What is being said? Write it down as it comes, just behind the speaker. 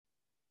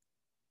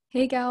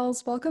Hey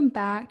gals, welcome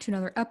back to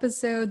another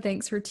episode.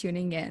 Thanks for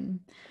tuning in.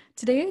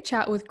 Today I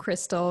chat with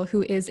Crystal,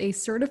 who is a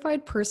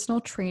certified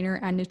personal trainer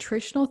and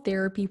nutritional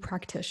therapy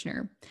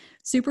practitioner.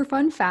 Super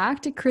fun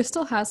fact,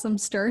 Crystal has some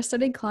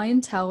star-studded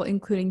clientele,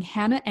 including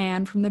Hannah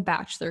Ann from The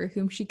Bachelor,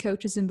 whom she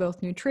coaches in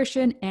both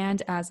nutrition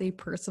and as a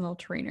personal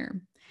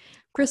trainer.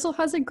 Crystal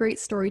has a great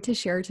story to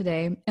share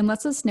today and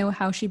lets us know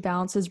how she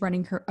balances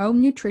running her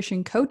own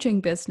nutrition coaching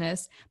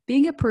business,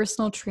 being a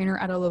personal trainer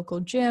at a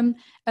local gym,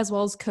 as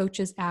well as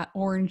coaches at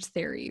Orange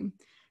Theory.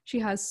 She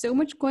has so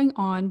much going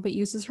on, but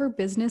uses her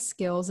business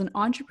skills and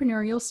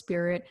entrepreneurial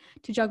spirit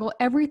to juggle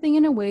everything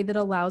in a way that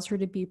allows her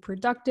to be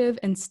productive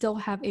and still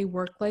have a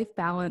work-life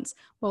balance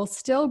while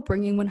still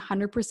bringing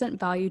 100%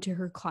 value to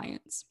her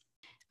clients.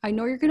 I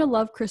know you're going to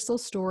love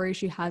Crystal's story.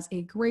 She has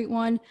a great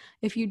one.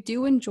 If you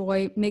do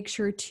enjoy, make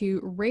sure to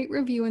rate,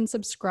 review, and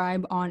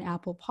subscribe on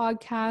Apple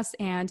Podcasts.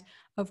 And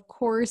of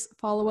course,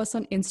 follow us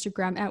on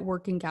Instagram at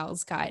Working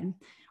Gals Guide.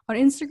 On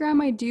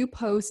Instagram, I do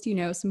post,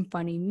 some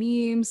funny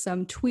memes,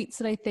 some tweets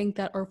that I think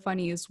that are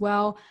funny as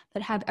well,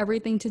 that have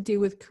everything to do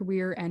with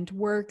career and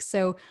work.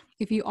 So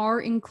if you are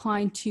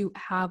inclined to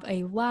have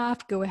a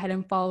laugh, go ahead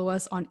and follow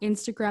us on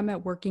Instagram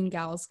at Working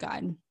Gals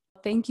Guide.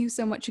 Thank you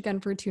so much again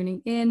for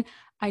tuning in.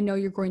 I know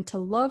you're going to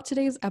love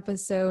today's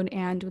episode,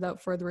 and without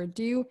further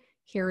ado,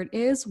 here it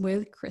is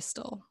with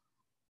Crystal.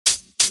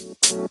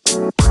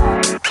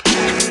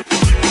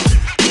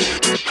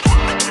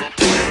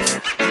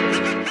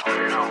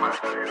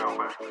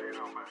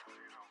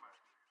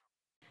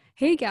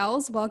 Hey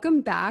gals,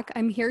 welcome back.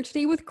 I'm here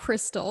today with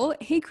Crystal.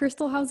 Hey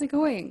Crystal, how's it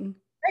going?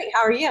 Great,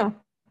 how are you?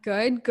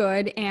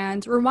 Good.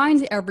 And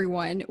remind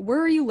everyone, where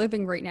are you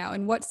living right now?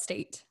 In what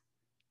state?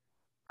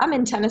 I'm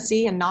in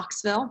Tennessee, in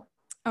Knoxville.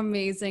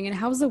 Amazing. And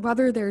how's the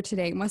weather there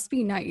today? Must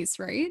be nice,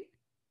 right?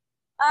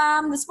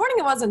 This morning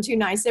it wasn't too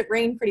nice. It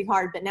rained pretty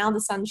hard, but now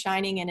the sun's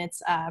shining and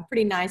it's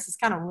pretty nice. It's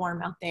kind of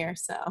warm out there,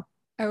 so.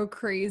 Oh,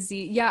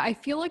 crazy. Yeah, I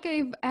feel like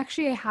I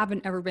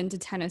haven't ever been to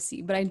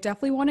Tennessee, but I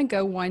definitely want to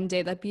go one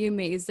day. That'd be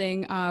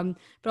amazing.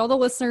 But all the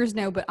listeners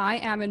know, but I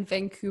am in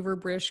Vancouver,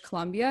 British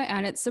Columbia,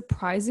 and it's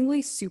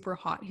surprisingly super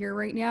hot here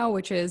right now,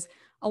 which is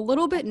a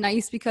little bit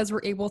nice because we're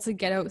able to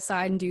get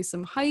outside and do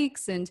some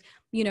hikes and,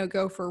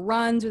 go for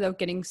runs without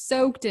getting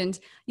soaked and,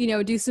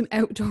 do some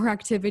outdoor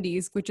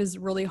activities, which is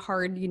really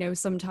hard,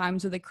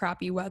 sometimes with the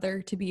crappy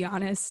weather, to be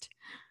honest.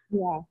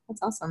 Yeah,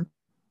 that's awesome.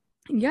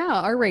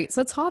 Yeah, all right.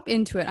 So let's hop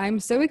into it. I'm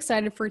so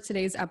excited for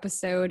today's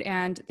episode,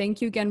 and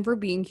thank you again for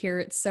being here.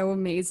 It's so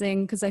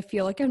amazing because I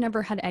feel like I've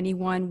never had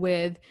anyone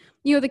with,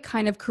 the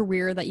kind of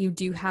career that you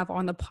do have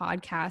on the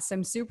podcast.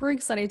 I'm super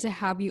excited to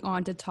have you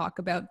on to talk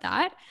about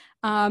that.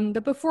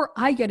 But before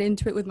I get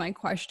into it with my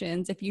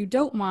questions, if you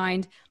don't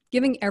mind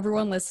giving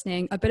everyone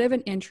listening a bit of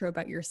an intro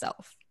about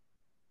yourself.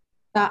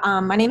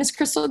 My name is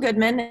Crystal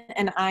Goodman,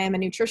 and I am a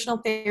nutritional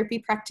therapy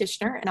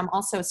practitioner, and I'm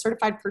also a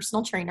certified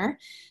personal trainer.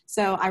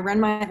 So I run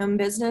my own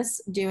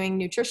business doing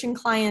nutrition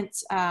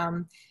clients,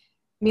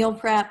 meal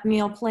prep,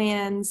 meal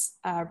plans,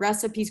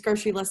 recipes,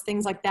 grocery lists,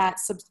 things like that.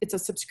 It's a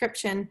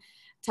subscription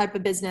type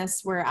of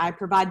business where I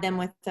provide them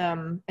with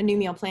a new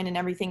meal plan and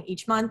everything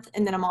each month.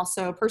 And then I'm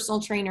also a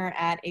personal trainer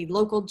at a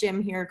local gym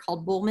here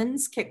called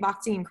Bullman's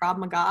Kickboxing and Krav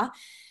Maga.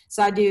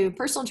 So I do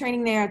personal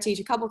training there. I teach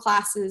a couple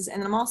classes, and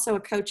then I'm also a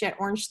coach at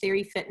Orange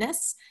Theory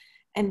Fitness.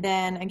 And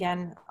then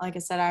again, like I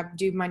said, I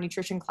do my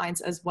nutrition clients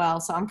as well.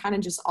 So I'm kind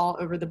of just all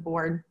over the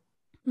board.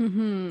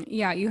 Mm-hmm.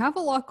 Yeah, you have a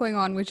lot going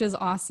on, which is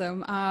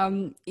awesome.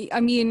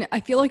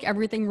 I feel like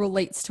everything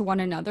relates to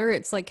one another.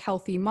 It's like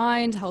healthy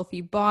mind,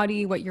 healthy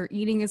body, what you're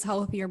eating is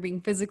healthy, you're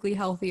being physically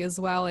healthy as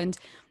well. And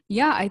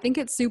yeah, I think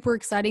it's super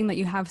exciting that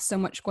you have so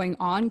much going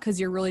on because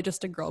you're really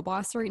just a girl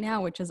boss right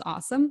now, which is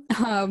awesome.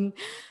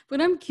 But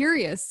I'm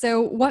curious.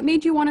 So what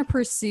made you want to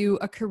pursue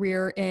a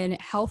career in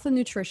health and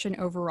nutrition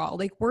overall?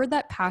 Like, where'd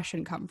that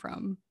passion come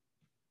from?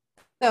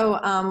 So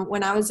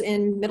when I was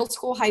in middle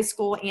school, high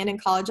school, and in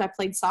college, I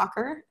played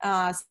soccer.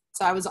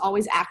 So I was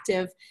always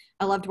active.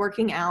 I loved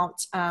working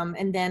out.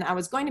 And then I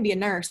was going to be a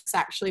nurse,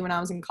 actually, when I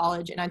was in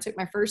college. And I took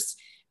my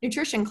first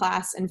nutrition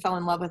class and fell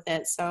in love with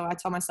it. So I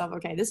told myself,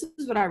 okay, this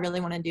is what I really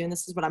want to do. And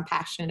this is what I'm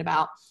passionate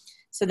about.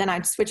 So then I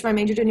switched my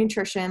major to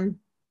nutrition,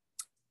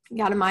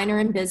 got a minor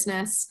in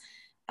business,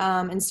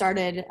 and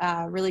started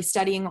really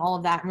studying all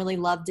of that and really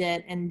loved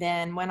it. And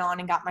then went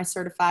on and got my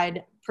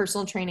certified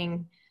personal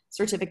training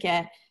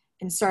certificate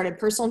and started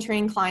personal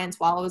training clients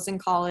while I was in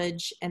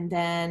college, and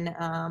then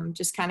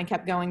just kind of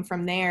kept going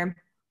from there.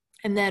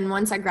 And then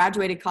once I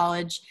graduated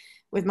college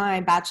with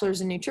my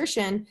bachelor's in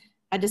nutrition,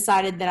 I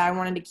decided that I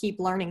wanted to keep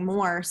learning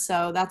more.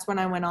 So that's when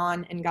I went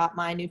on and got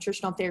my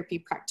nutritional therapy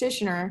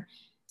practitioner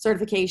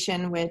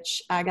certification,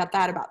 which I got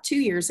that about 2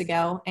 years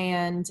ago,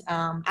 and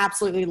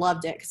absolutely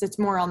loved it because it's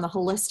more on the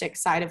holistic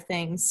side of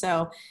things.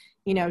 So,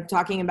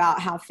 talking about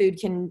how food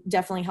can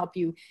definitely help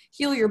you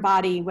heal your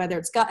body, whether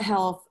it's gut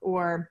health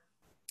or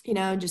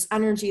just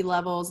energy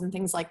levels and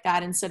things like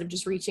that. Instead of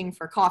just reaching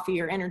for coffee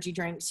or energy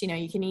drinks,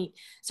 you can eat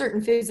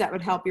certain foods that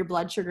would help your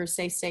blood sugar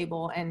stay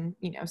stable and,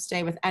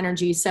 stay with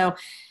energy. So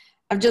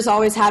I've just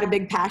always had a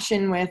big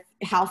passion with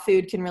how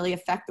food can really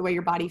affect the way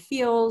your body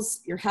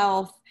feels, your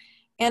health,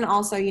 and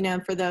also,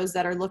 for those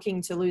that are looking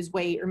to lose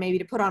weight or maybe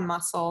to put on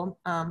muscle.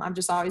 I've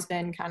just always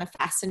been kind of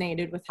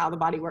fascinated with how the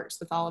body works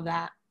with all of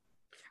that.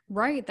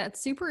 Right,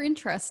 that's super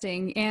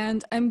interesting.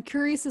 And I'm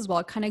curious as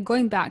well, kind of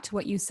going back to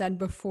what you said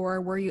before,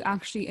 where you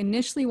actually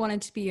initially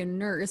wanted to be a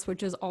nurse,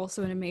 which is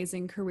also an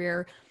amazing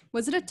career.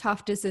 Was it a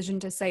tough decision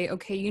to say,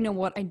 okay, you know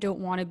what, I don't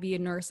want to be a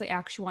nurse, I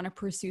actually want to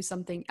pursue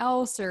something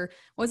else? Or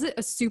was it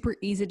a super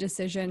easy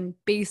decision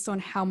based on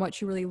how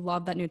much you really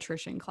love that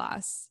nutrition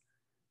class?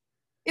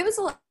 It was,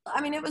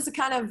 it was a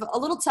kind of a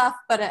little tough,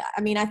 but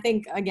I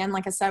think, again,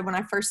 like I said, when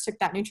I first took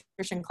that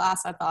nutrition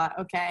class, I thought,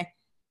 okay,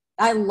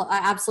 I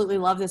absolutely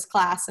love this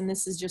class, and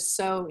this is just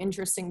so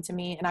interesting to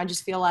me. And I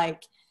just feel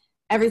like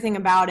everything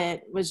about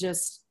it was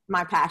just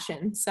my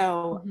passion.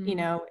 So,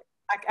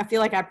 I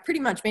feel like I pretty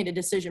much made a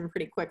decision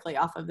pretty quickly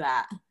off of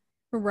that.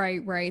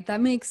 Right, right.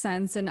 That makes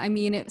sense. And I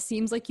mean, it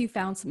seems like you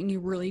found something you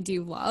really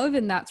do love,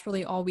 and that's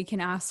really all we can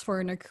ask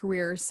for in a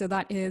career. So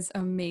that is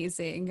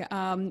amazing.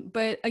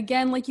 But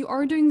again, like you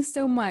are doing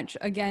so much.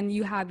 Again,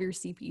 you have your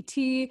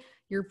CPT,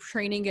 you're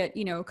training at,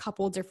 a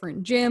couple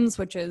different gyms,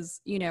 which is,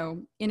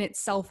 in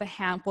itself a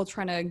handful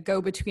trying to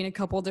go between a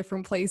couple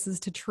different places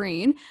to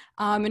train.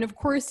 And of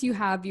course, you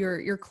have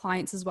your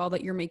clients as well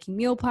that you're making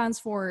meal plans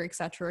for, et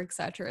cetera, et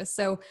cetera.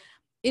 So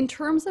in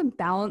terms of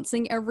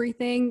balancing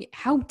everything,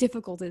 how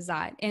difficult is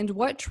that? And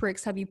what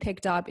tricks have you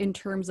picked up in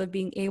terms of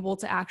being able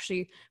to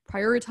actually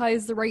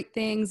prioritize the right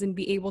things and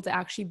be able to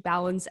actually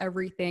balance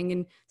everything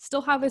and still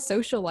have a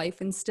social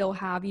life and still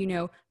have,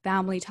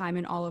 family time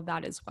and all of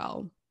that as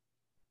well?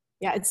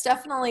 Yeah, it's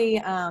definitely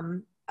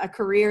a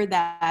career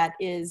that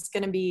is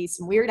going to be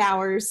some weird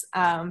hours.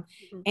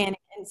 And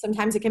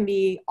sometimes it can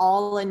be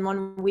all in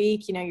one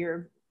week,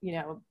 you're,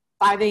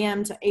 5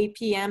 a.m. to 8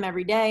 p.m.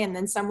 every day. And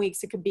then some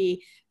weeks it could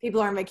be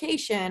people are on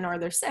vacation or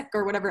they're sick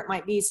or whatever it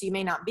might be. So you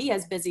may not be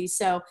as busy.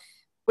 So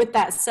with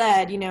that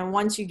said,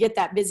 once you get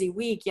that busy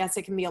week, yes,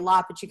 it can be a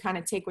lot, but you kind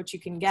of take what you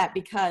can get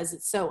because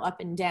it's so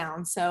up and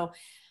down. So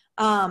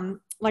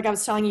like I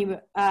was telling you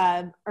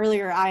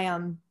earlier,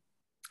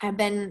 I've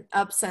been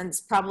up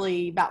since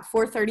probably about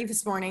 4:30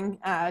 this morning.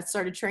 I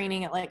started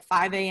training at like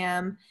 5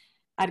 a.m.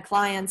 I had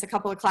clients, a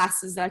couple of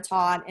classes that I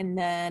taught, and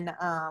then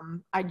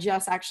I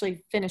just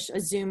actually finished a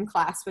Zoom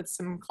class with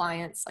some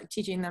clients, like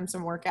teaching them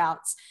some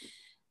workouts.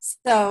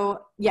 So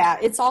yeah,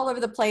 it's all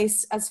over the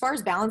place. As far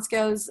as balance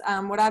goes,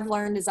 what I've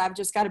learned is I've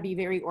just got to be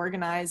very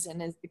organized,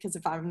 and because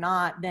if I'm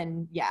not,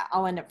 then yeah,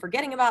 I'll end up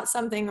forgetting about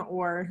something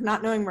or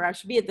not knowing where I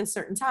should be at this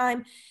certain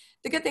time.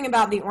 The good thing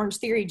about the Orange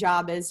Theory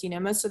job is,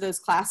 most of those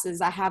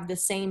classes I have the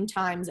same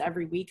times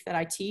every week that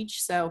I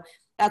teach. So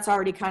that's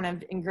already kind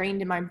of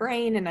ingrained in my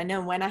brain and I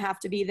know when I have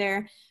to be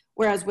there.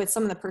 Whereas with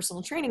some of the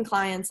personal training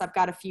clients, I've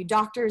got a few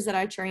doctors that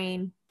I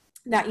train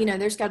that,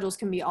 their schedules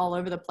can be all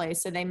over the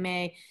place. So they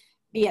may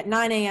be at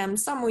 9 a.m.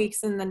 some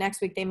weeks and the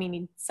next week they may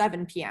need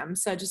 7 p.m.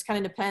 So it just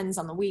kind of depends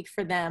on the week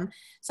for them.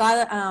 So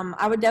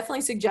I would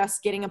definitely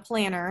suggest getting a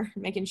planner,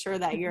 making sure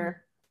that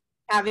you're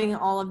having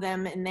all of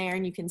them in there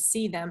and you can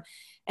see them.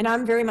 And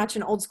I'm very much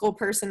an old school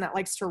person that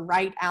likes to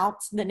write out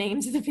the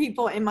names of the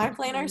people in my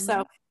planner.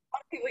 So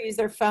people use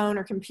their phone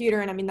or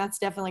computer, and that's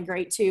definitely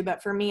great too.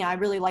 But for me, I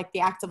really like the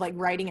act of like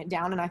writing it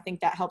down, and I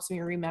think that helps me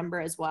remember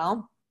as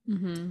well.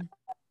 Mm-hmm.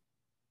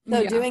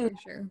 So yeah, doing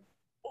sure.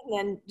 and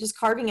then just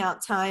carving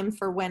out time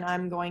for when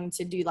I'm going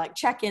to do like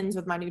check-ins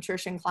with my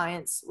nutrition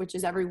clients, which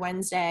is every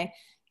Wednesday.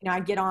 I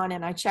get on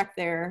and I check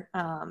their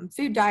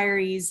food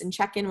diaries and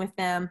check in with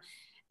them.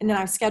 And then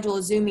I schedule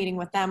a Zoom meeting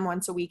with them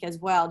once a week as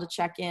well to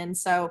check in.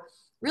 So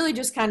really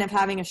just kind of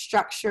having a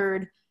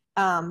structured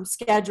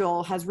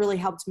schedule has really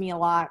helped me a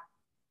lot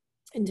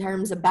in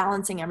terms of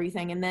balancing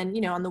everything. And then,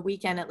 on the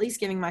weekend, at least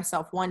giving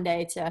myself one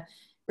day to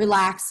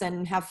relax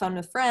and have fun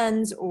with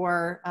friends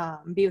or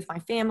be with my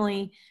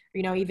family,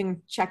 or,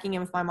 even checking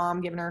in with my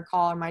mom, giving her a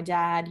call, or my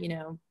dad,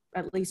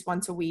 at least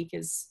once a week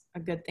is a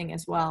good thing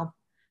as well.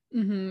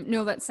 Mm-hmm.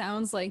 No, that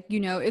sounds like,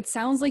 it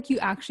sounds like you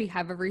actually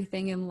have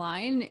everything in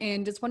line.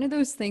 And it's one of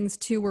those things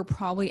too, where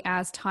probably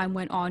as time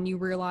went on, you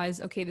realize,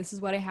 okay, this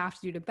is what I have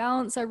to do to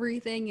balance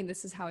everything. And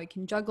this is how I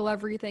can juggle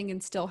everything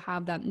and still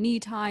have that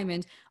me time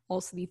and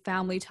also the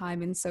family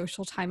time and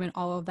social time and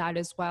all of that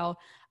as well.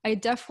 I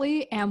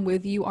definitely am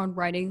with you on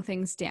writing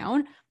things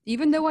down.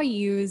 Even though I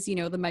use, the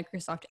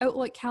Microsoft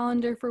Outlook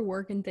calendar for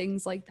work and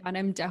things like that,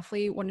 I'm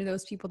definitely one of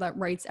those people that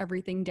writes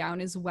everything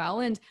down as well.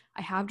 And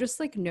I have just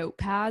like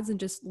notepads and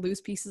just loose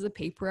pieces of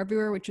paper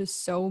everywhere, which is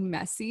so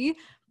messy,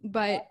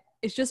 but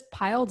it's just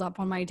piled up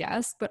on my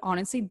desk. But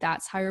honestly,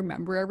 that's how I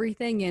remember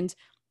everything. And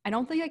I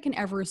don't think I can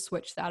ever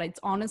switch that. It's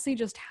honestly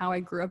just how I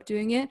grew up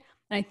doing it.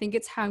 And I think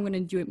it's how I'm going to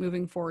do it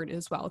moving forward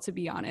as well, to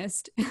be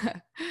honest. Yeah,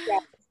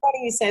 it's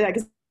funny you say that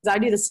because I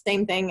do the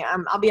same thing.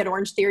 I'll be at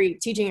Orange Theory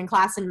teaching in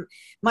class and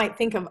might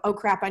think of, oh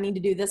crap, I need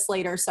to do this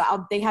later. So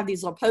they have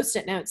these little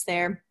Post-it notes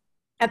there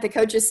at the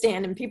coach's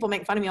stand, and people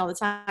make fun of me all the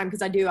time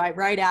because I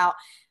write out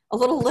a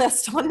little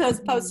list on those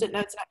Post-it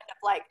notes. I end up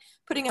like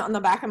putting it on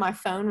the back of my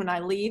phone when I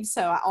leave.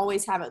 So I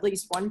always have at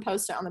least one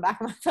Post-it on the back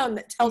of my phone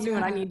that tells me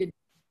what I need to do.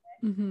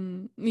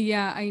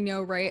 Yeah, I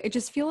know, right? I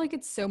just feel like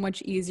it's so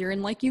much easier.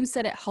 And like you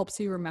said, it helps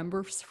you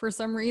remember for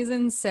some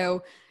reason.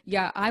 So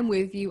yeah, I'm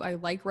with you. I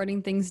like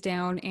writing things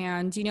down.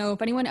 And,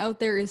 if anyone out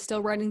there is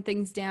still writing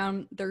things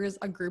down, there is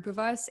a group of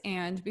us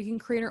and we can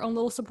create our own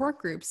little support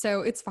group.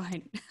 So it's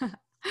fine.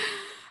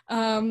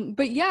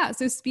 But yeah,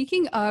 so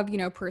speaking of,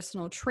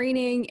 personal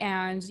training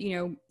and,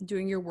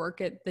 doing your work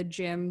at the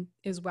gym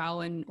as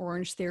well in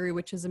Orange Theory,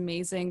 which is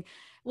amazing.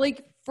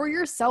 Like for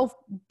yourself,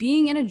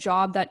 being in a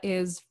job that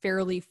is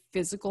fairly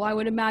physical, I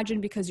would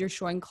imagine, because you're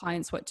showing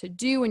clients what to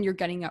do and you're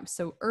getting up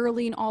so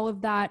early and all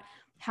of that.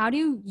 How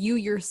do you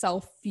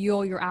yourself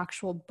fuel your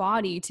actual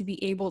body to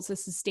be able to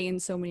sustain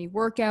so many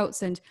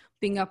workouts and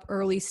being up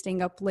early,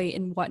 staying up late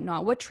and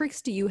whatnot? What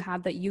tricks do you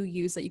have that you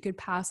use that you could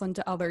pass on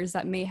to others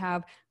that may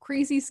have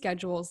crazy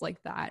schedules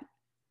like that?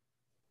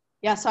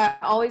 Yeah, so I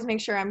always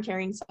make sure I'm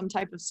carrying some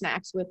type of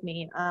snacks with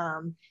me.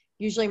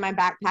 Usually in my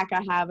backpack,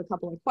 I have a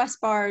couple of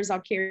Quest bars. I'll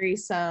carry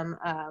some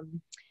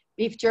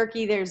beef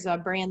jerky. There's a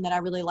brand that I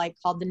really like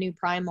called the New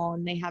Primal,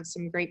 and they have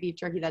some great beef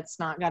jerky that's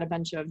not got a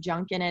bunch of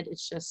junk in it.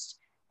 It's just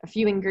a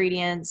few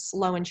ingredients,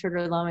 low in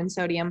sugar, low in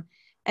sodium.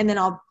 And then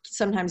I'll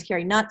sometimes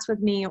carry nuts with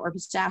me or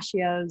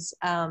pistachios.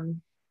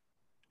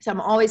 So I'm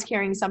always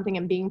carrying something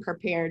and being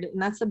prepared. And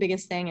that's the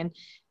biggest thing. And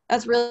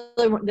that's really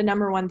the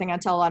number one thing I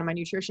tell a lot of my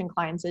nutrition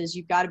clients is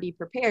you've got to be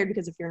prepared,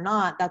 because if you're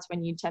not, that's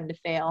when you tend to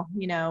fail,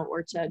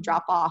 or to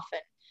drop off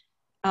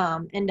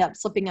and end up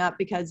slipping up,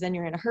 because then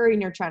you're in a hurry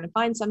and you're trying to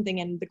find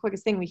something. And the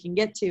quickest thing we can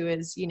get to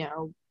is,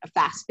 a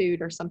fast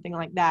food or something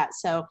like that.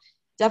 So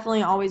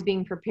definitely always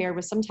being prepared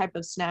with some type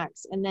of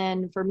snacks. And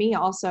then for me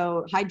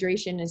also,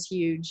 hydration is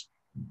huge.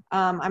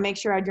 I make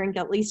sure I drink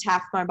at least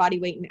half my body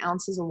weight in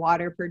ounces of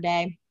water per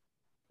day.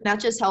 That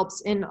just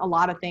helps in a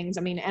lot of things.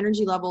 I mean,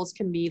 energy levels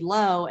can be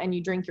low and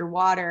you drink your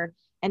water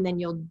and then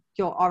you'll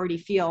already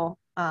feel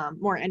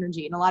more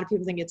energy. And a lot of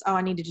people think it's,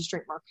 I need to just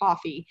drink more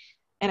coffee.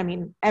 And I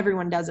mean,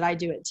 everyone does it. I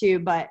do it too,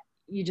 but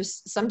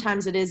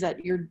sometimes it is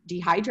that you're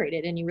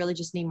dehydrated and you really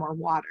just need more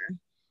water.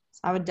 So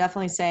I would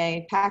definitely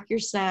say pack your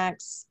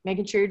snacks,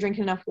 making sure you're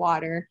drinking enough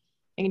water,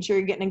 making sure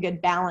you're getting a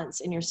good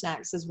balance in your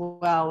snacks as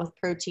well with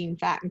protein,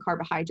 fat, and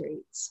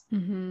carbohydrates.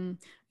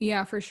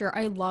 Yeah, for sure.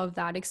 I love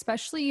that,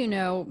 especially,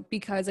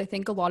 because I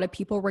think a lot of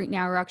people right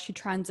now are actually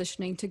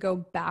transitioning to go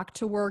back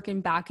to work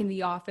and back in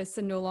the office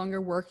and no longer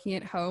working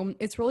at home.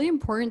 It's really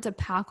important to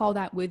pack all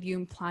that with you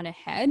and plan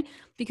ahead,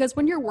 because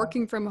when you're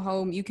working from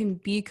home, you can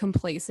be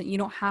complacent. You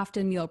don't have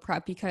to meal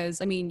prep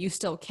because, you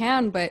still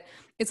can, but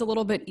it's a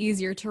little bit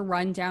easier to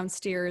run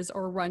downstairs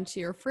or run to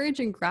your fridge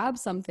and grab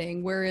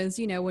something. Whereas,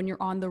 when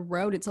you're on the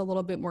road, it's a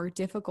little bit more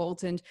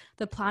difficult and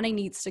the planning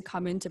needs to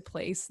come into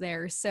place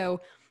there.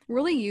 So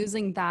really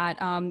using that,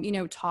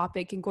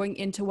 topic and going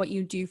into what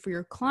you do for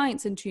your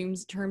clients in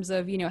terms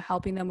of,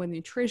 helping them with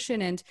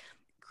nutrition and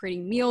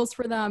creating meals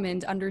for them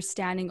and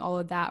understanding all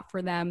of that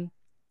for them.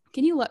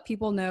 Can you let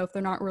people know, if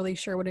they're not really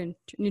sure what a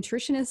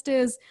nutritionist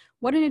is,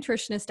 what a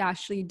nutritionist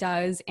actually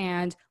does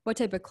and what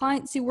type of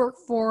clients you work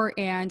for,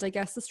 and I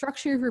guess the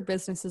structure of your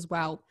business as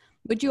well?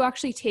 Would you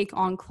actually take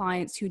on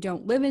clients who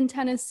don't live in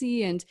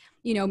Tennessee and,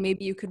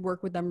 maybe you could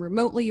work with them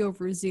remotely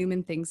over Zoom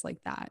and things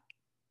like that?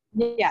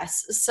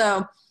 Yes.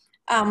 So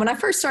when I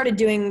first started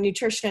doing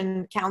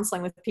nutrition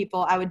counseling with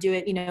people, I would do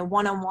it,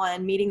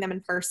 one-on-one, meeting them in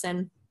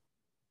person.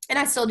 And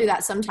I still do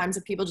that sometimes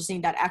if people just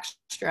need that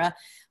extra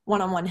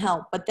one-on-one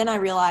help. But then I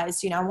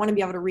realized, I want to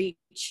be able to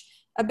reach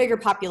a bigger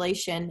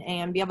population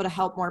and be able to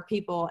help more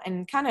people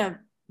and kind of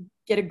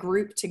get a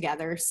group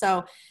together.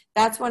 So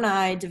that's when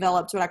I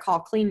developed what I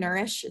call Clean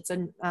Nourish. It's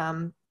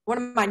one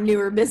of my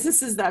newer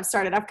businesses that I've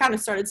started. I've kind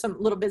of started some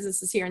little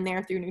businesses here and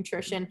there through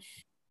nutrition,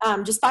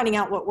 just finding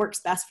out what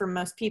works best for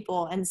most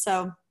people. And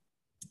so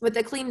with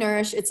the Clean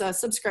Nourish, it's a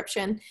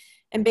subscription.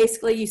 And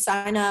basically you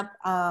sign up,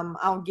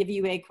 I'll give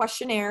you a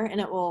questionnaire and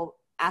it will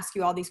ask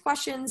you all these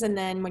questions. And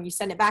then when you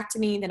send it back to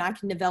me, then I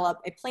can develop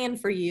a plan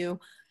for you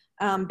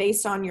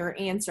based on your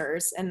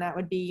answers. And that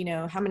would be,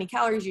 how many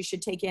calories you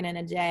should take in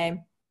a day,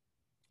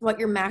 what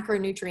your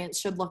macronutrients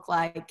should look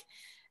like.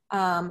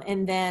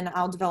 And then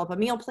I'll develop a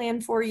meal plan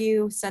for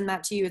you, send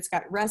that to you. It's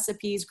got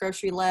recipes,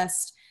 grocery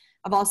list.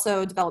 I've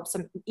also developed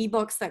some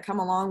ebooks that come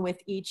along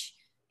with each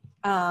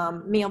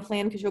meal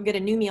plan, because you'll get a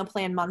new meal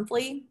plan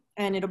monthly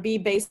and it'll be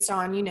based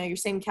on, your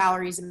same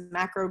calories and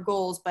macro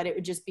goals, but it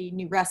would just be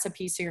new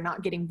recipes. So you're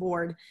not getting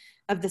bored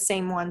of the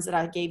same ones that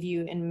I gave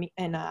you in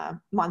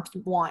month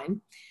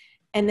one.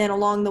 And then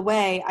along the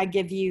way, I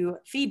give you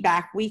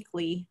feedback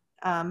weekly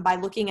by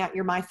looking at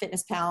your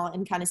MyFitnessPal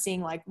and kind of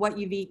seeing like what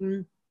you've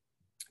eaten,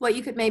 what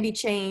you could maybe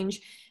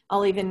change.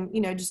 I'll even,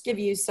 just give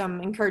you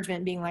some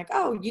encouragement being like,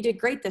 oh, you did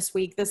great this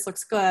week. This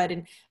looks good.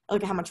 And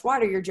look at how much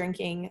water you're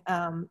drinking.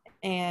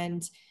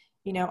 And,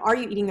 are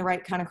you eating the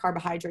right kind of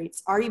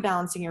carbohydrates? Are you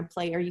balancing your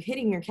plate? Are you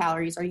hitting your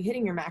calories? Are you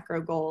hitting your macro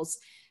goals?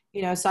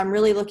 So I'm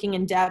really looking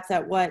in depth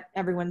at what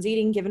everyone's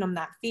eating, giving them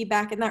that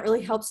feedback. And that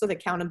really helps with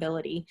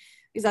accountability.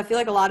 because I feel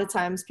like a lot of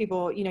times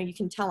people, you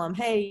can tell them,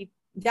 hey,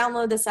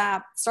 download this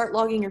app, start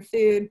logging your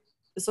food.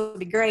 This will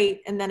be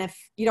great. And then if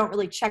you don't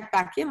really check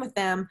back in with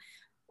them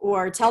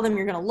or tell them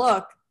you're going to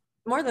look,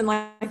 more than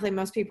likely,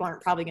 most people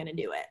aren't probably going to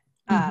do it.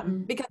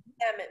 Because to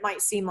them, it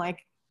might seem like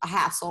a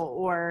hassle,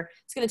 or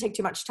it's going to take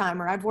too much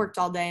time, or I've worked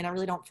all day and I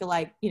really don't feel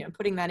like,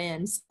 putting that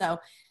in. So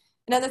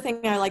another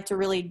thing I like to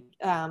really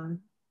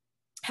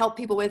help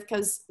people with,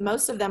 because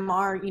most of them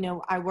are,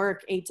 I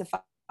work 8 to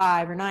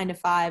 5 or 9 to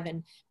 5.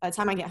 And by the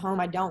time I get home,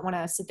 I don't want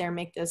to sit there and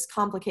make this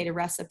complicated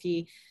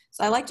recipe.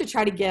 So I like to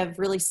try to give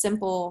really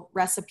simple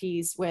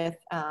recipes with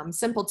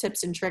simple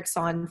tips and tricks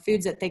on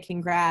foods that they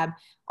can grab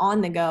on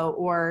the go,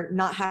 or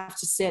not have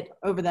to sit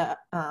over the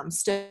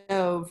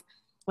stove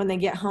when they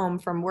get home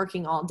from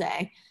working all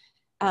day.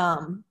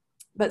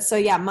 But so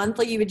yeah,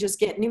 monthly you would just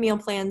get new meal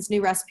plans,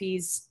 new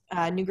recipes,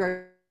 new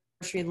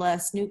grocery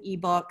lists, new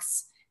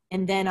ebooks.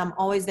 And then I'm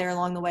always there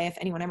along the way. If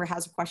anyone ever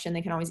has a question,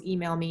 they can always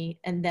email me.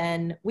 And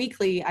then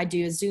weekly I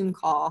do a Zoom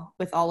call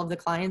with all of the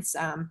clients.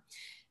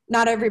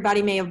 Not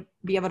everybody may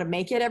be able to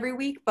make it every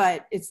week,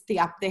 but they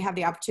have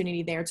the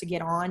opportunity there to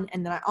get on.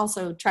 And then I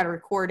also try to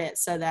record it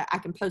so that I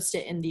can post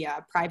it in the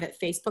private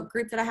Facebook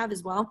group that I have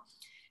as well.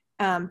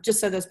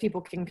 Just so those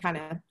people can kind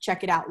of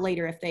check it out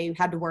later if they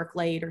had to work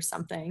late or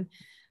something.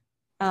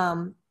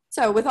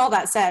 So with all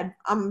that said,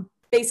 I'm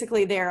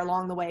basically there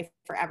along the way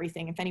for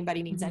everything. If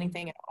anybody needs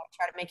anything, I'll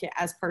try to make it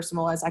as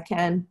personal as I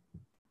can.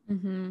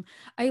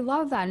 I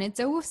love that. And it's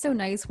always so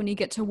nice when you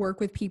get to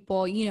work with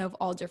people, of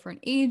all different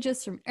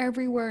ages from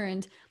everywhere.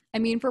 And I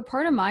mean, for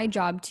part of my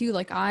job too,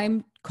 like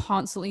I'm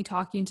constantly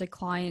talking to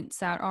clients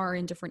that are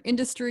in different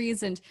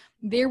industries, and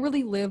they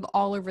really live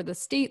all over the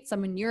States.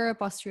 Some in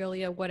Europe,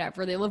 Australia,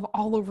 whatever. They live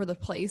all over the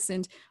place.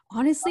 And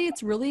honestly,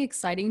 it's really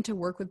exciting to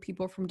work with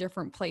people from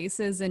different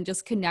places and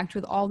just connect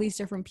with all these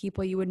different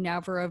people you would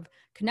never have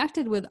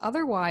connected with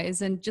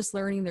otherwise, and just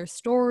learning their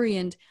story.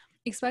 And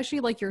especially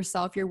like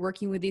yourself, you're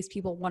working with these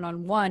people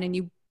one-on-one, and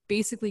you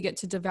basically get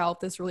to develop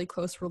this really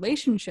close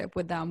relationship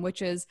with them,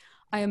 which is,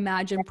 I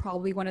imagine,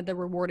 probably one of the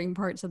rewarding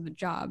parts of the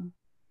job.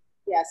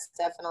 Yes,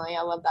 definitely.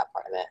 I love that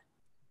part of it.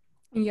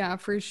 Yeah,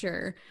 for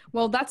sure.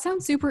 Well, that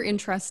sounds super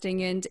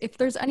interesting. And if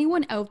there's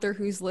anyone out there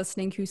who's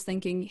listening, who's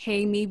thinking,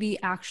 hey,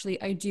 maybe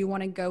actually I do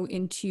want to go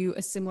into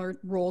a similar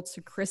role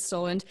to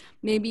Crystal, and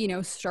maybe,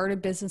 start a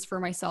business for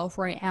myself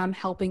where I am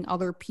helping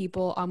other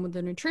people with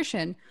their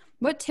nutrition,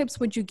 what tips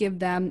would you give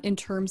them in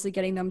terms of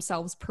getting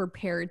themselves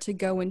prepared to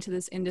go into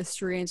this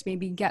industry and to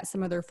maybe get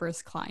some of their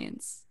first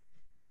clients?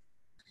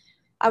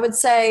 I would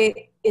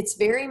say it's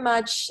very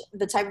much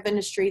the type of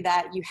industry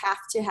that you have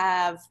to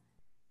have,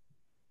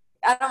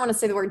 I don't want to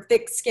say the word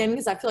thick skin,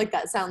 because I feel like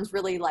that sounds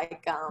really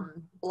like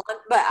blunt,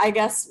 but I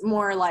guess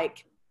more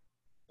like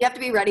you have to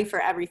be ready for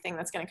everything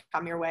that's going to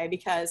come your way,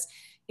 because,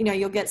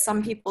 you'll get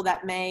some people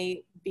that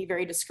may be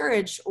very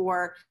discouraged,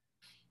 or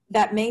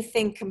that may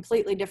think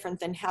completely different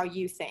than how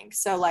you think.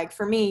 So like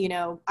for me,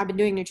 I've been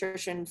doing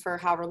nutrition for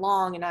however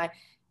long, and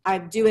I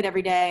do it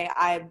every day.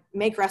 I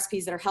make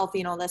recipes that are healthy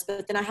and all this,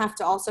 but then I have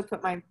to also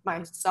put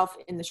myself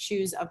in the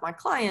shoes of my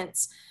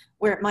clients,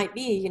 where it might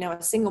be,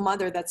 a single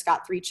mother that's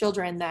got 3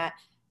 children that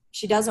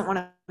she doesn't want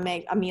to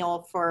make a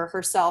meal for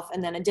herself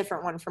and then a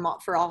different one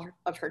for all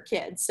of her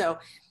kids. So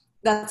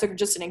that's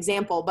just an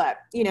example, but,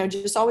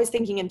 just always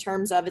thinking in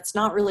terms of, it's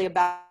not really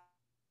about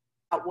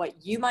what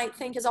you might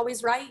think is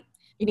always right.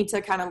 You need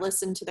to kind of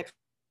listen to the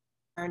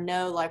customer and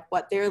know like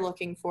what they're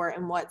looking for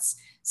and what's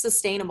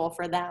sustainable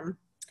for them.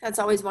 That's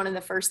always one of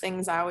the first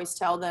things I always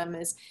tell them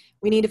is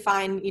we need to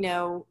find,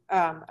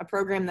 a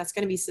program that's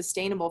going to be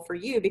sustainable for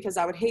you, because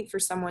I would hate for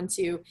someone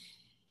to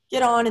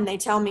get on and they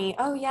tell me,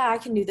 oh yeah, I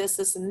can do this,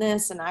 this, and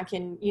this, and I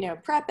can,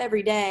 prep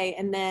every day.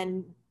 And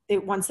then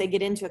once they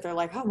get into it, they're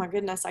like, oh my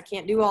goodness, I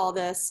can't do all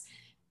this,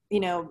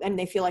 and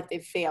they feel like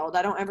they've failed.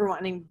 I don't ever want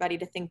anybody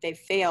to think they've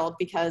failed,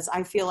 because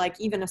I feel like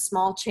even a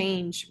small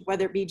change,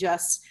 whether it be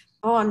just,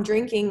 oh, I'm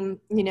drinking,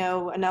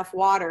 enough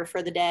water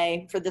for the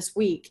day for this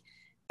week,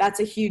 that's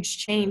a huge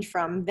change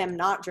from them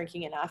not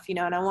drinking enough, and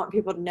I want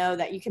people to know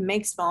that you can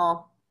make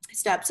small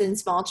steps and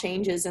small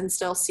changes and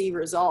still see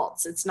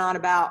results. It's not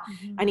about,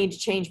 I need to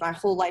change my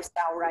whole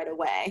lifestyle right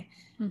away.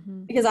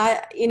 Because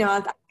I feel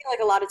like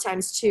a lot of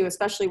times too,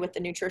 especially with the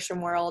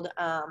nutrition world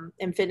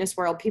and fitness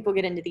world, people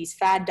get into these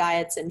fad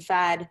diets and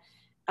fad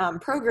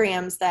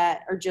programs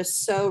that are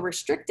just so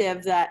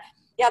restrictive that,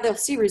 yeah, they'll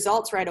see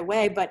results right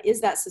away, but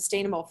is that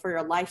sustainable for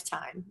your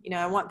lifetime?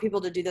 I want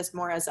people to do this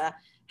more as a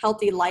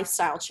healthy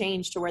lifestyle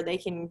change to where they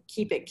can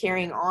keep it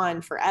carrying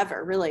on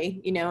forever, really,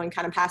 and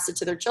kind of pass it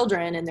to their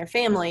children and their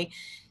family,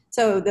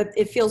 so that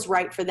it feels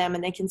right for them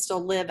and they can still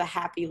live a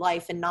happy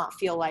life and not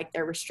feel like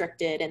they're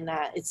restricted and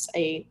that it's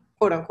a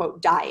quote unquote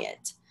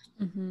diet.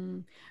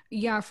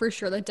 Yeah, for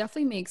sure. That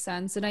definitely makes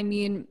sense. And I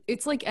mean,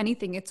 it's like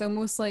anything. It's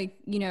almost like,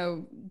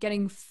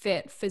 getting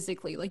fit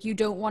physically. Like you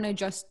don't want to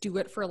just do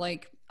it for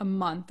like a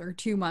month or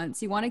 2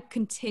 months. You want to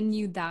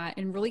continue that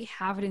and really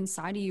have it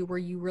inside of you where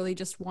you really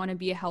just want to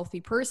be a healthy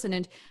person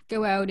and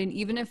go out. And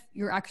even if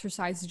your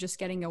exercise is just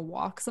getting a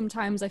walk,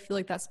 sometimes I feel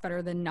like that's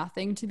better than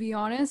nothing, to be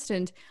honest.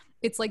 And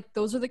it's like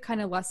those are the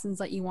kind of lessons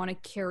that you want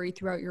to carry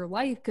throughout your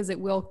life, because it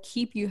will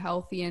keep you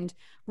healthy and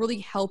really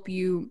help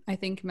you, I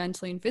think,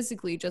 mentally and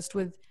physically, just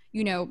with,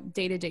 you know,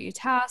 day-to-day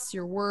tasks,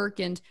 your work,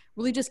 and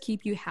really just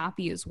keep you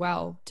happy as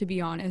well, to be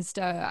honest.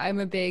 I'm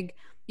a big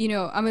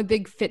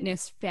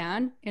fitness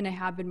fan, and I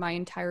have been my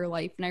entire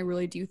life, and I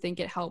really do think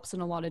it helps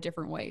in a lot of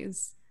different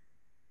ways.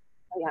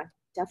 Oh, yeah,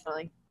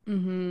 definitely.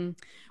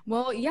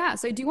 Well, yeah,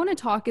 so I do want to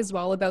talk as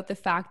well about the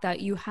fact that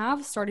you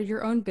have started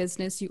your own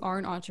business. You are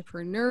an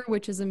entrepreneur,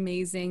 which is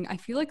amazing. I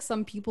feel like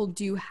some people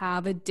do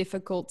have a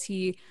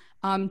difficulty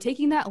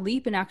taking that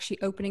leap and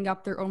actually opening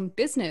up their own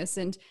business.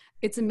 And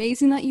it's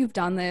amazing that you've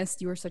done this.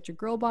 You are such a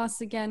girl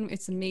boss again.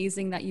 It's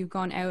amazing that you've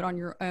gone out on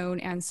your own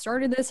and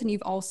started this, and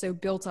you've also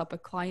built up a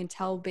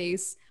clientele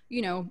base,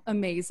 you know,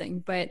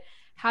 amazing. But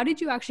how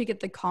did you actually get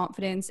the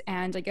confidence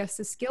and, I guess,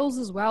 the skills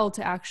as well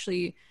to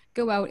actually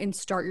go out and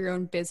start your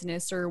own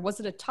business? Or was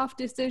it a tough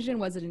decision?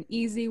 Was it an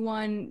easy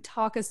one?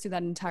 Talk us through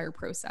that entire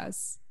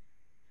process.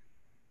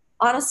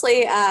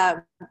 Honestly,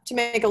 to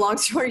make a long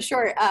story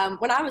short,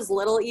 when I was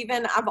little,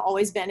 even I've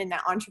always been in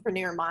that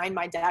entrepreneur mind.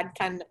 My dad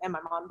and my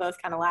mom both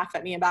kind of laugh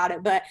at me about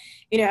it, but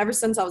you know, ever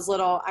since I was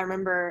little, I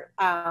remember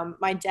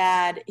my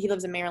dad. He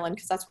lives in Maryland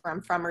because that's where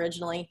I'm from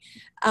originally.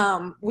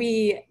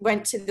 We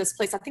went to this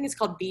place. I think it's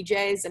called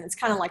BJ's, and it's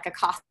kind of like a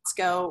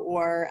Costco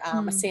or a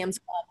Mm. Sam's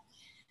Club,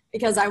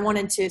 because I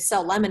wanted to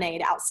sell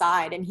lemonade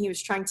outside, and he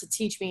was trying to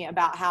teach me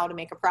about how to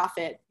make a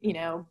profit, you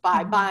know,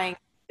 by Mhm. buying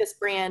this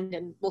brand,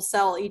 and we'll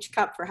sell each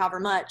cup for however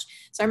much.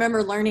 So I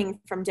remember learning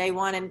from day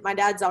one, and my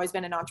dad's always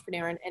been an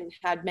entrepreneur and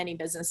had many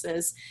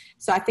businesses.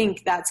 So I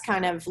think that's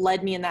kind of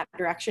led me in that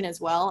direction as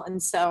well.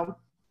 And so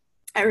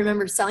I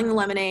remember selling the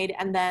lemonade,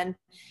 and then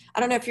I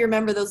don't know if you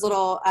remember those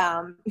little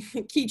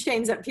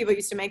keychains that people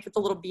used to make with the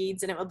little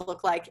beads, and it would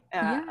look like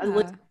a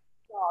little Yeah.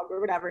 dog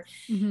or whatever.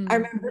 I Hmm.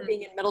 remember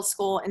being in middle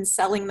school and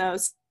selling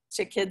those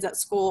to kids at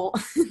school,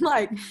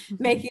 like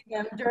making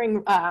them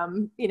during,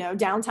 you know,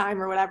 downtime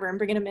or whatever, and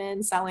bringing them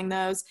in, selling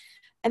those.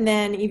 And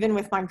then even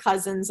with my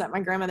cousins at my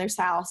grandmother's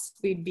house,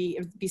 it would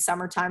be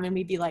summertime, and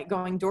we'd be like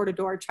going door to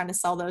door trying to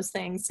sell those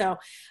things. So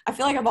I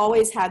feel like I've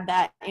always had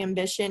that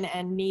ambition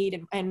and need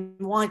and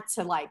want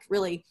to like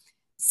really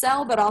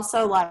sell, but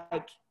also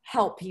like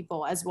help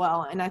people as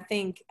well. And I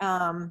think,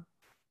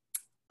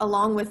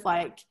 along with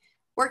like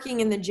working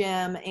in the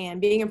gym and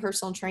being a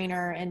personal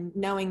trainer and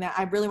knowing that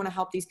I really want to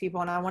help these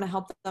people and I want to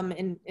help them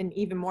in an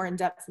even more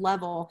in-depth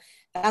level,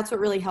 that's what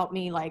really helped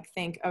me like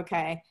think,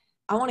 okay,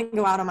 I want to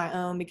go out on my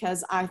own,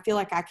 because I feel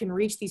like I can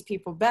reach these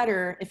people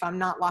better if I'm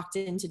not locked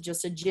into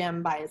just a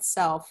gym by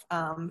itself.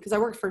 Because I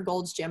worked for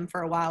Gold's Gym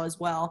for a while as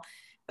well.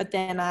 But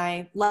then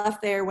I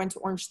left there, went to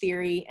Orange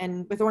Theory.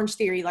 And with Orange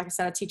Theory, like I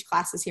said, I teach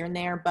classes here and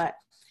there. But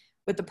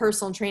with the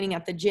personal training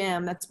at the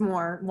gym, that's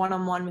more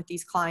one-on-one with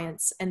these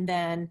clients. And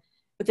then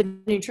with the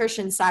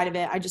nutrition side of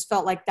it, I just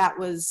felt like that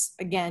was,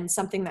 again,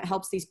 something that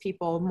helps these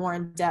people more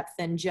in depth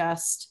than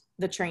just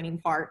the training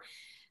part.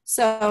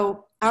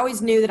 So I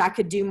always knew that I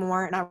could do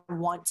more, and I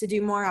want to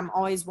do more. I'm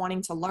always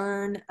wanting to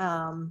learn,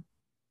 and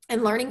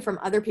learning from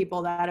other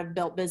people that have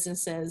built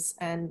businesses,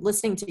 and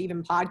listening to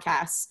even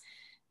podcasts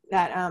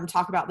that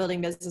talk about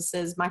building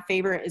businesses. My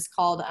favorite is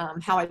called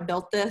How I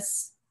Built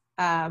This,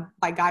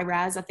 by Guy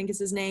Raz, I think is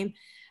his name.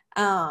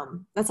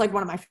 That's like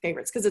one of my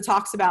favorites, because it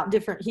talks about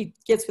he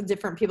gets with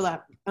different people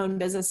that own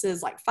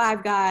businesses like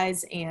Five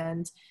Guys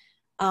and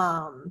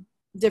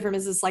different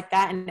businesses like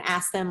that, and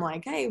ask them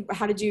like, hey,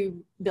 how did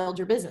you build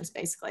your business,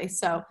 basically?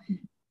 So,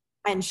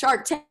 and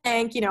Shark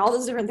Tank, you know, all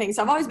those different things.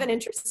 So I've always been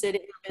interested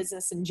in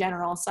business in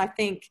general. So I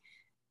think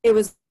it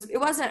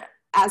wasn't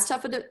as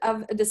tough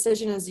of a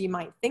decision as you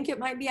might think it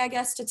might be, I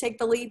guess, to take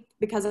the leap,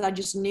 because I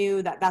just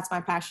knew that that's my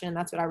passion and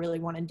that's what I really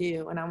want to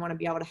do. And I want to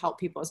be able to help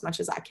people as much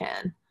as I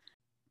can.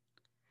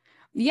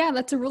 Yeah,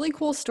 that's a really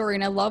cool story.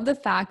 And I love the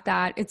fact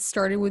that it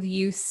started with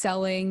you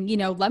selling, you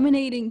know,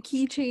 lemonade and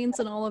keychains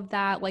and all of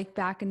that, like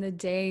back in the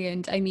day.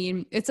 And I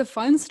mean, it's a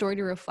fun story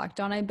to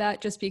reflect on, I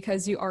bet, just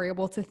because you are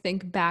able to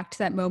think back to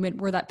that moment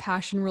where that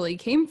passion really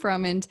came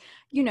from. And,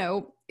 you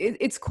know,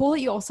 it's cool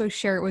that you also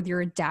share it with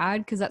your dad,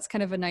 because that's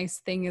kind of a nice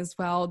thing as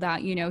well,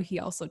 that, you know, he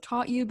also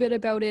taught you a bit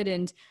about it.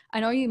 And I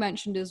know you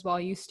mentioned as well,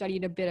 you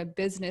studied a bit of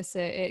business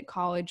at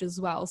college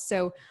as well.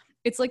 So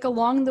it's like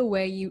along the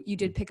way you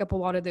did pick up a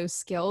lot of those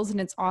skills, and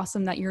it's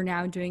awesome that you're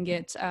now doing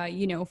it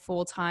you know,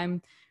 full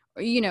time,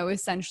 you know,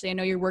 essentially. I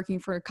know you're working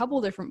for a couple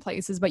different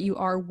places, but you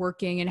are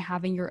working and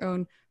having your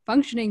own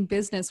functioning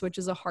business, which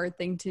is a hard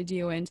thing to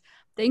do. And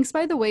thanks,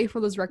 by the way,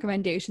 for those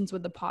recommendations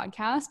with the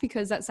podcast,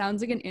 because that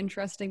sounds like an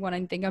interesting one.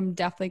 I think I'm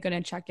definitely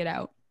going to check it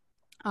out.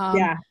 um,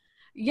 Yeah.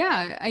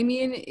 yeah, I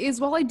mean, as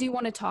well, I do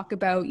want to talk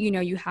about, you know,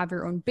 you have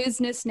your own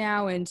business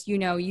now, and, you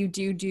know, you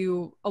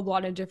do a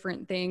lot of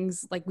different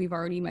things, like we've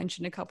already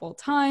mentioned a couple of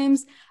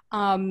times.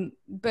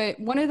 But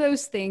one of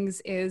those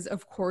things is,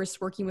 of course,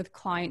 working with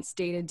clients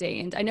day to day.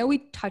 And I know we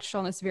touched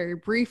on this very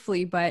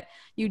briefly, but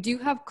you do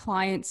have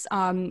clients,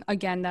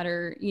 again, that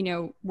are, you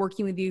know,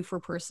 working with you for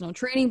personal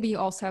training, but you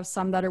also have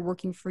some that are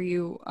working for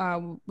you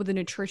with the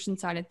nutrition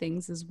side of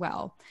things as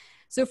well.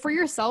 So for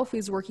yourself,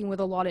 who's working with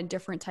a lot of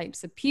different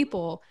types of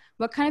people,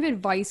 what kind of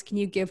advice can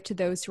you give to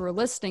those who are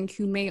listening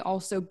who may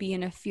also be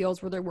in a field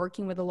where they're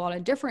working with a lot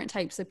of different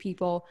types of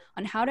people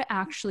on how to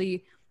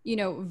actually,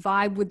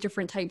 vibe with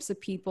different types of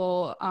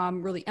people,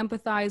 really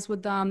empathize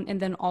with them, and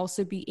then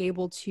also be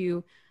able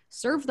to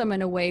serve them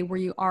in a way where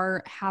you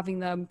are having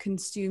them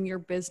consume your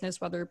business,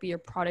 whether it be a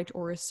product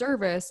or a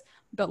service,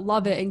 but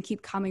love it and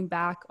keep coming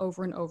back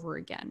over and over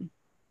again?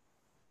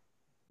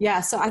 Yeah,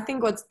 so I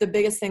think what's the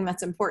biggest thing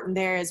that's important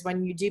there is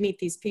when you do meet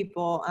these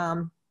people,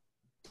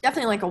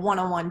 definitely like a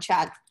one-on-one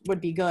chat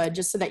would be good,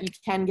 just so that you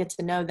can get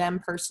to know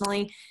them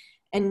personally.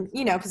 And,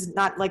 because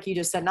not like you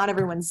just said, not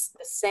everyone's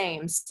the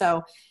same.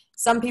 So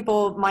some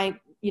people might,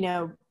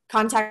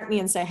 contact me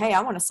and say, hey,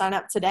 I want to sign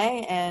up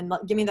today and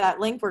give me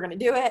that link. We're going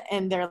to do it.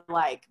 And they're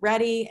like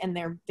ready and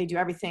they do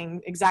everything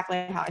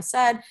exactly how I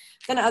said.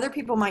 Then other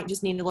people might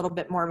just need a little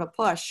bit more of a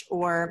push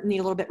or need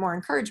a little bit more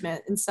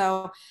encouragement. And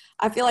so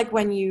I feel like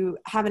when you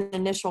have an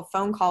initial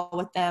phone call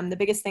with them, the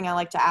biggest thing I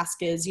like to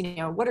ask is,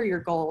 what are your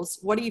goals?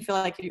 What do you feel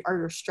like are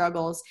your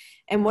struggles?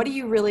 And what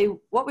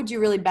would you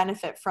really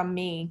benefit from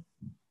me,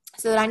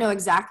 so that I know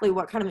exactly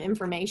what kind of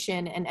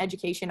information and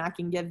education I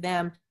can give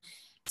them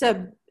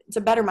to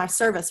better my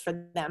service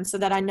for them, so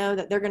that I know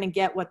that they're going to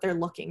get what they're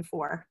looking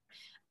for.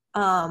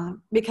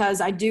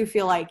 Because I do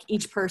feel like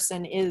each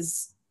person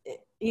is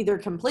either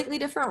completely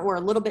different or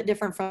a little bit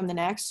different from the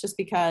next, just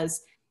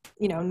because,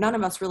 none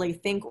of us really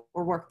think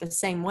or work the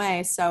same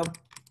way. So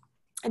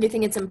I do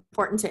think it's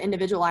important to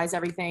individualize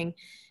everything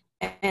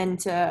and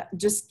to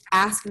just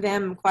ask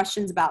them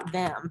questions about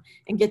them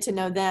and get to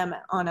know them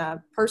on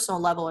a personal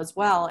level as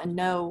well, and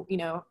know,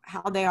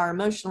 how they are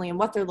emotionally and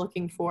what they're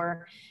looking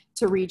for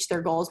to reach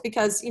their goals.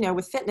 Because,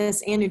 with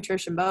fitness and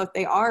nutrition both,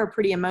 they are a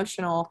pretty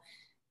emotional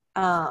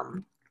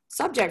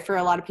subject for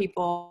a lot of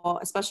people,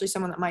 especially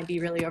someone that might be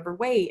really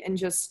overweight and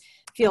just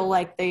feel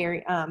like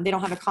they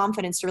don't have the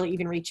confidence to really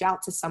even reach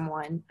out to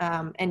someone.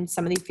 And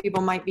some of these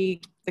people might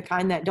be the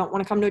kind that don't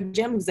want to come to a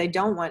gym because they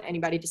don't want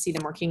anybody to see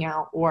them working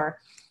out, or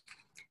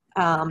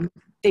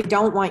they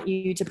don't want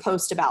you to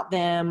post about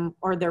them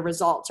or their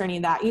results or any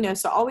of that,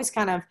 so always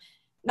kind of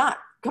not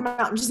come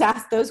out and just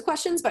ask those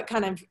questions, but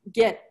kind of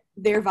get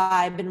their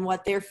vibe and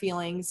what they're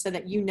feeling, so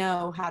that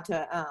how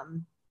to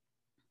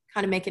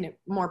kind of making it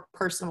more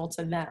personal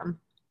to them.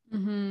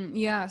 Mm-hmm.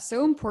 Yeah,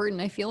 so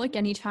important. I feel like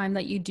anytime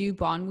that you do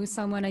bond with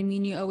someone,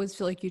 you always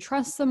feel like you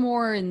trust them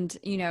more, and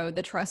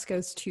the trust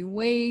goes two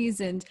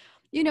ways. And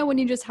when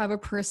you just have a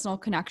personal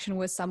connection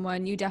with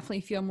someone, you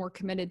definitely feel more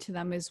committed to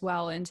them as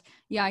well. And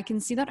yeah, I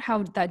can see that how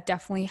that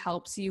definitely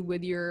helps you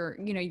with your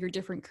your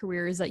different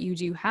careers that you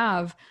do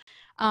have.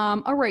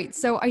 All right.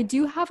 So I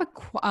do have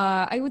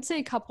I would say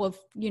a couple of,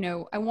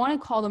 I want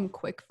to call them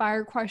quick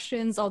fire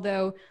questions,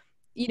 although,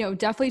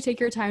 definitely take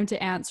your time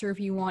to answer if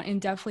you want,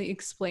 and definitely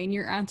explain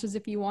your answers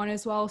if you want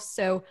as well.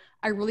 So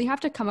I really have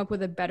to come up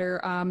with a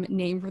better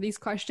name for these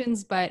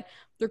questions, but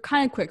they're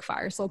kind of quick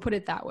fire. So I'll put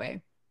it that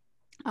way.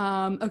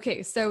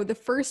 Okay. So the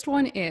first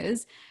one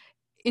is,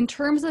 in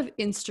terms of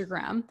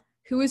Instagram,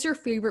 who is your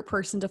favorite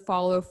person to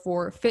follow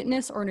for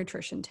fitness or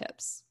nutrition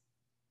tips?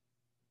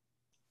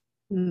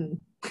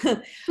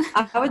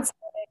 I would say,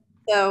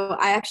 so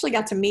I actually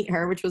got to meet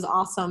her, which was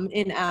awesome,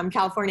 in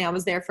California. I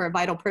was there for a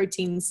Vital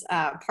Proteins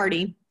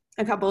party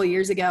a couple of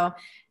years ago.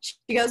 She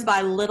goes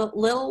by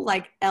little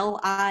like Lil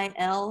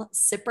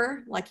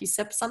Sipper, like you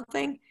sip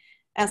something,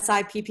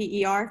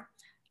 Sipper.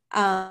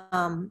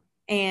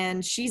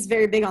 And she's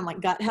very big on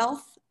like gut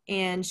health,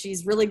 and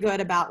she's really good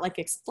about like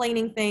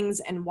explaining things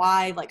and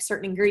why like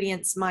certain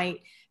ingredients might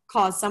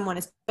cause someone,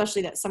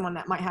 especially someone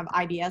that might have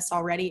IBS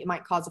already, it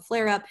might cause a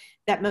flare up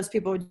that most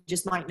people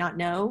just might not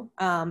know.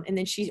 And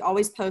then she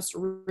always posts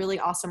really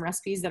awesome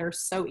recipes that are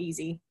so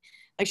easy.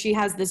 Like she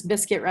has this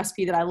biscuit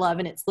recipe that I love,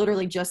 and it's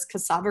literally just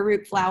cassava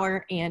root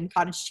flour and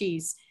cottage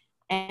cheese,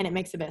 and it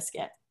makes a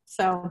biscuit.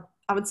 So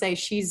I would say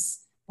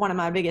she's one of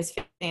my biggest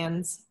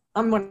fans.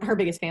 I'm one of her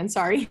biggest fans,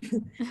 sorry.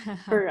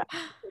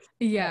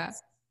 Yeah.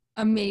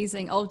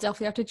 Amazing. I'll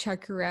definitely have to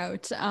check her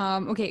out.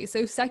 Okay,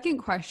 so second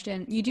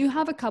question. You do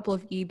have a couple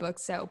of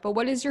ebooks out, but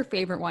what is your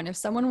favorite one? If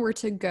someone were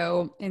to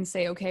go and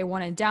say, okay, I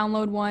want to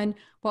download one,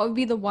 what would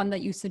be the one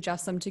that you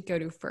suggest them to go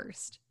to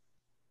first?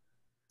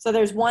 So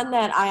there's one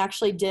that I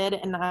actually did,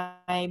 and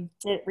I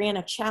ran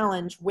a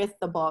challenge with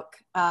the book.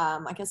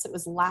 I guess it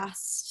was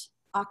last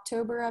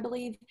October, I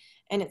believe,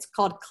 and it's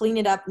called Clean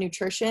It Up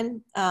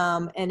Nutrition.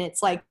 And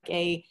it's like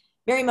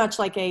very much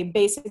like a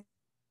basic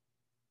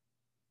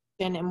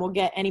and will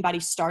get anybody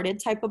started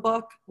type of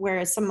book,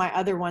 whereas some of my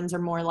other ones are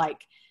more like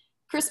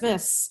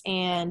Christmas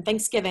and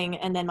Thanksgiving,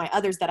 and then my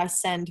others that I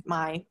send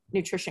my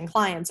nutrition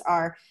clients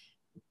are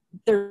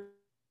their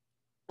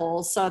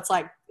goals. So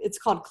it's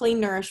called Clean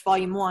Nourish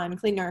Volume 1,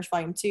 Clean Nourish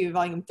Volume 2,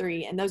 Volume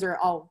 3, and those are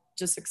all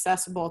just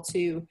accessible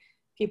to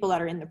people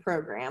that are in the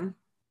program.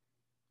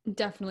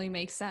 Definitely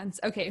makes sense.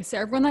 Okay, so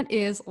everyone that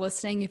is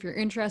listening, if you're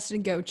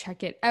interested, go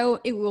check it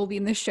out. It will be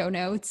in the show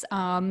notes.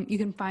 You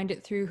can find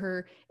it through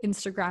her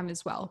Instagram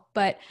as well.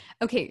 But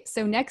okay,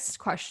 so next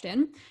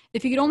question.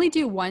 If you could only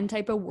do one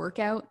type of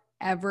workout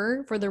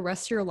ever for the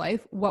rest of your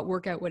life, what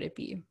workout would it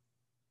be?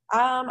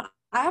 I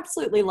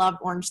absolutely love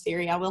Orange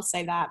Theory. I will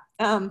say that.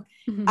 Mhm.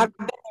 I've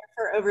been there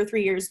for over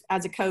 3 years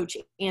as a coach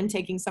and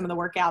taking some of the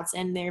workouts,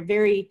 and they're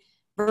very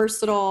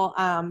versatile.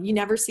 You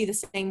never see the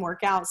same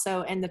workout.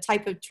 So, and the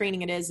type of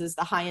training it is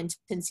the high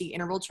intensity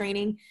interval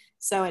training.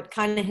 So it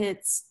kind of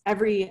hits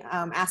every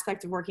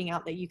aspect of working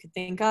out that you could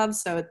think of.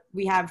 So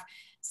we have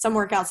some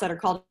workouts that are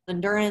called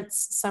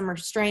endurance, some are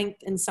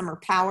strength, and some are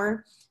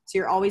power. So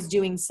you're always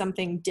doing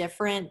something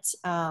different,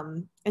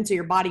 and so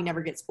your body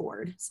never gets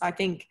bored. So I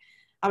think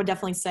I would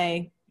definitely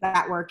say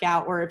that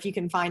workout, or if you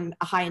can find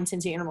a high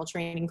intensity interval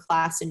training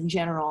class in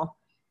general,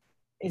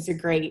 is a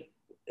great,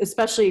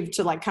 especially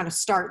to like kind of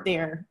start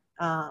there,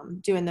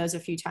 doing those a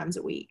few times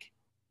a week.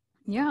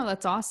 Yeah,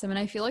 that's awesome. And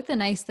I feel like the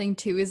nice thing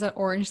too is that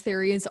Orange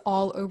Theory is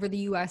all over the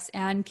US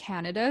and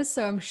Canada.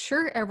 So I'm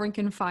sure everyone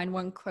can find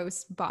one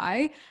close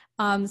by.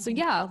 So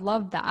yeah,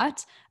 love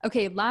that.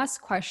 Okay,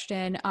 last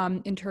question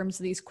in terms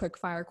of these quick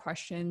fire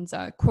questions,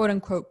 quote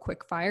unquote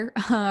quick fire.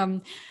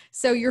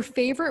 So your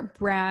favorite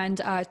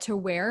brand to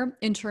wear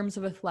in terms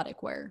of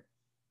athletic wear?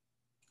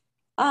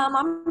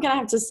 I'm gonna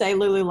have to say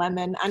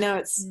Lululemon. I know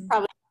it's Mm.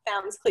 probably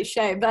sounds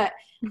cliche, but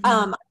Mhm.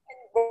 I've been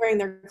wearing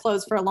their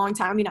clothes for a long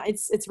time. I mean,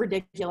 it's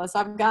ridiculous.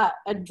 I've got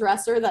a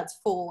dresser that's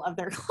full of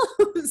their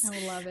clothes.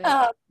 I love it.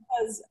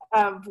 Because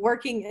of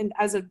working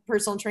as a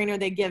personal trainer,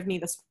 they give me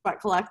the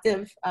Sweat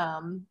Collective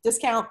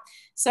discount.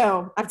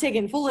 So I've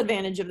taken full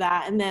advantage of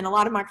that. And then a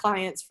lot of my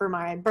clients for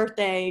my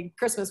birthday,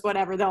 Christmas,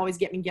 whatever, they always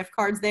get me gift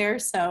cards there.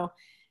 So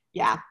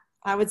yeah,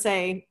 I would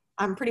say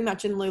I'm pretty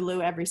much in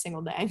Lulu every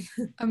single day.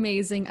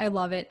 Amazing. I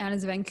love it. And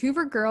as a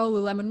Vancouver girl,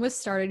 Lululemon was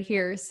started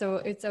here. So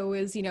it's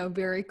always,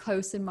 very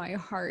close in my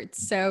heart.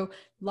 So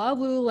love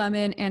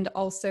Lululemon. And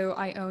also,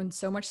 I own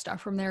so much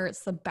stuff from there.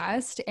 It's the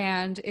best.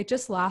 And it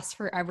just lasts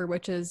forever,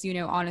 which is,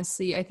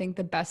 honestly, I think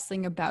the best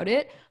thing about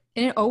it.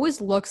 And it always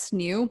looks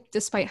new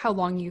despite how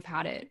long you've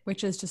had it,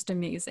 which is just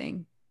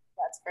amazing.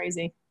 That's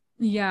crazy.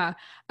 Yeah.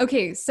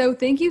 Okay. So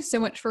thank you so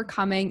much for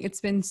coming.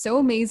 It's been so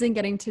amazing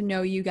getting to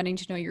know you, getting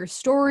to know your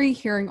story,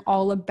 hearing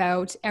all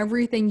about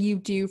everything you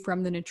do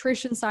from the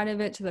nutrition side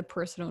of it to the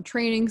personal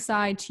training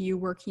side to you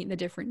working at the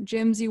different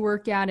gyms you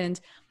work at. And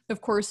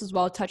of course, as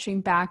well,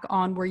 touching back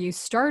on where you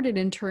started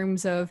in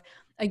terms of,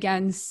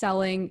 again,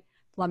 selling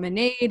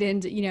lemonade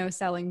and,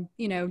 selling,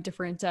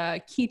 different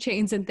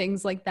keychains and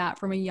things like that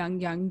from a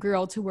young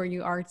girl to where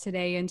you are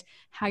today and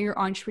how your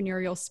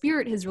entrepreneurial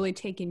spirit has really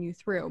taken you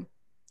through.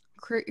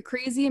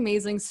 Crazy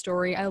amazing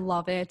story. I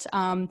love it.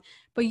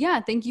 But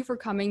yeah, thank you for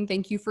coming,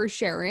 thank you for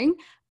sharing.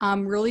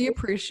 Really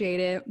appreciate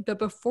it. But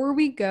before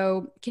we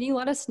go, can you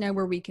let us know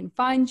where we can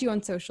find you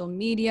on social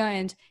media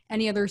and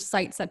any other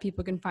sites that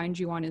people can find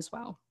you on as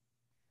well?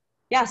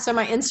 Yeah, so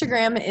my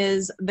Instagram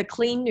is the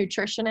Clean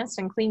Nutritionist,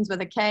 and cleans with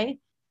a K.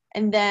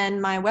 And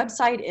then my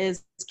website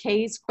is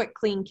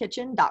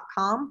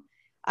kaysquickcleankitchen.com.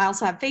 I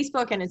also have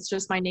Facebook, and it's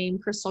just my name,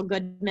 Crystal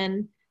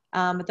Goodman.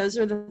 But those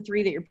are the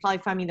three that you'll probably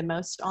find me the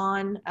most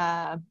on.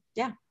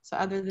 Yeah, so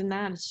other than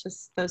that, it's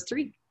just those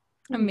three.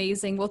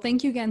 Amazing. Well,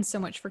 thank you again so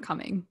much for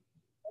coming.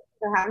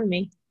 For having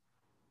me.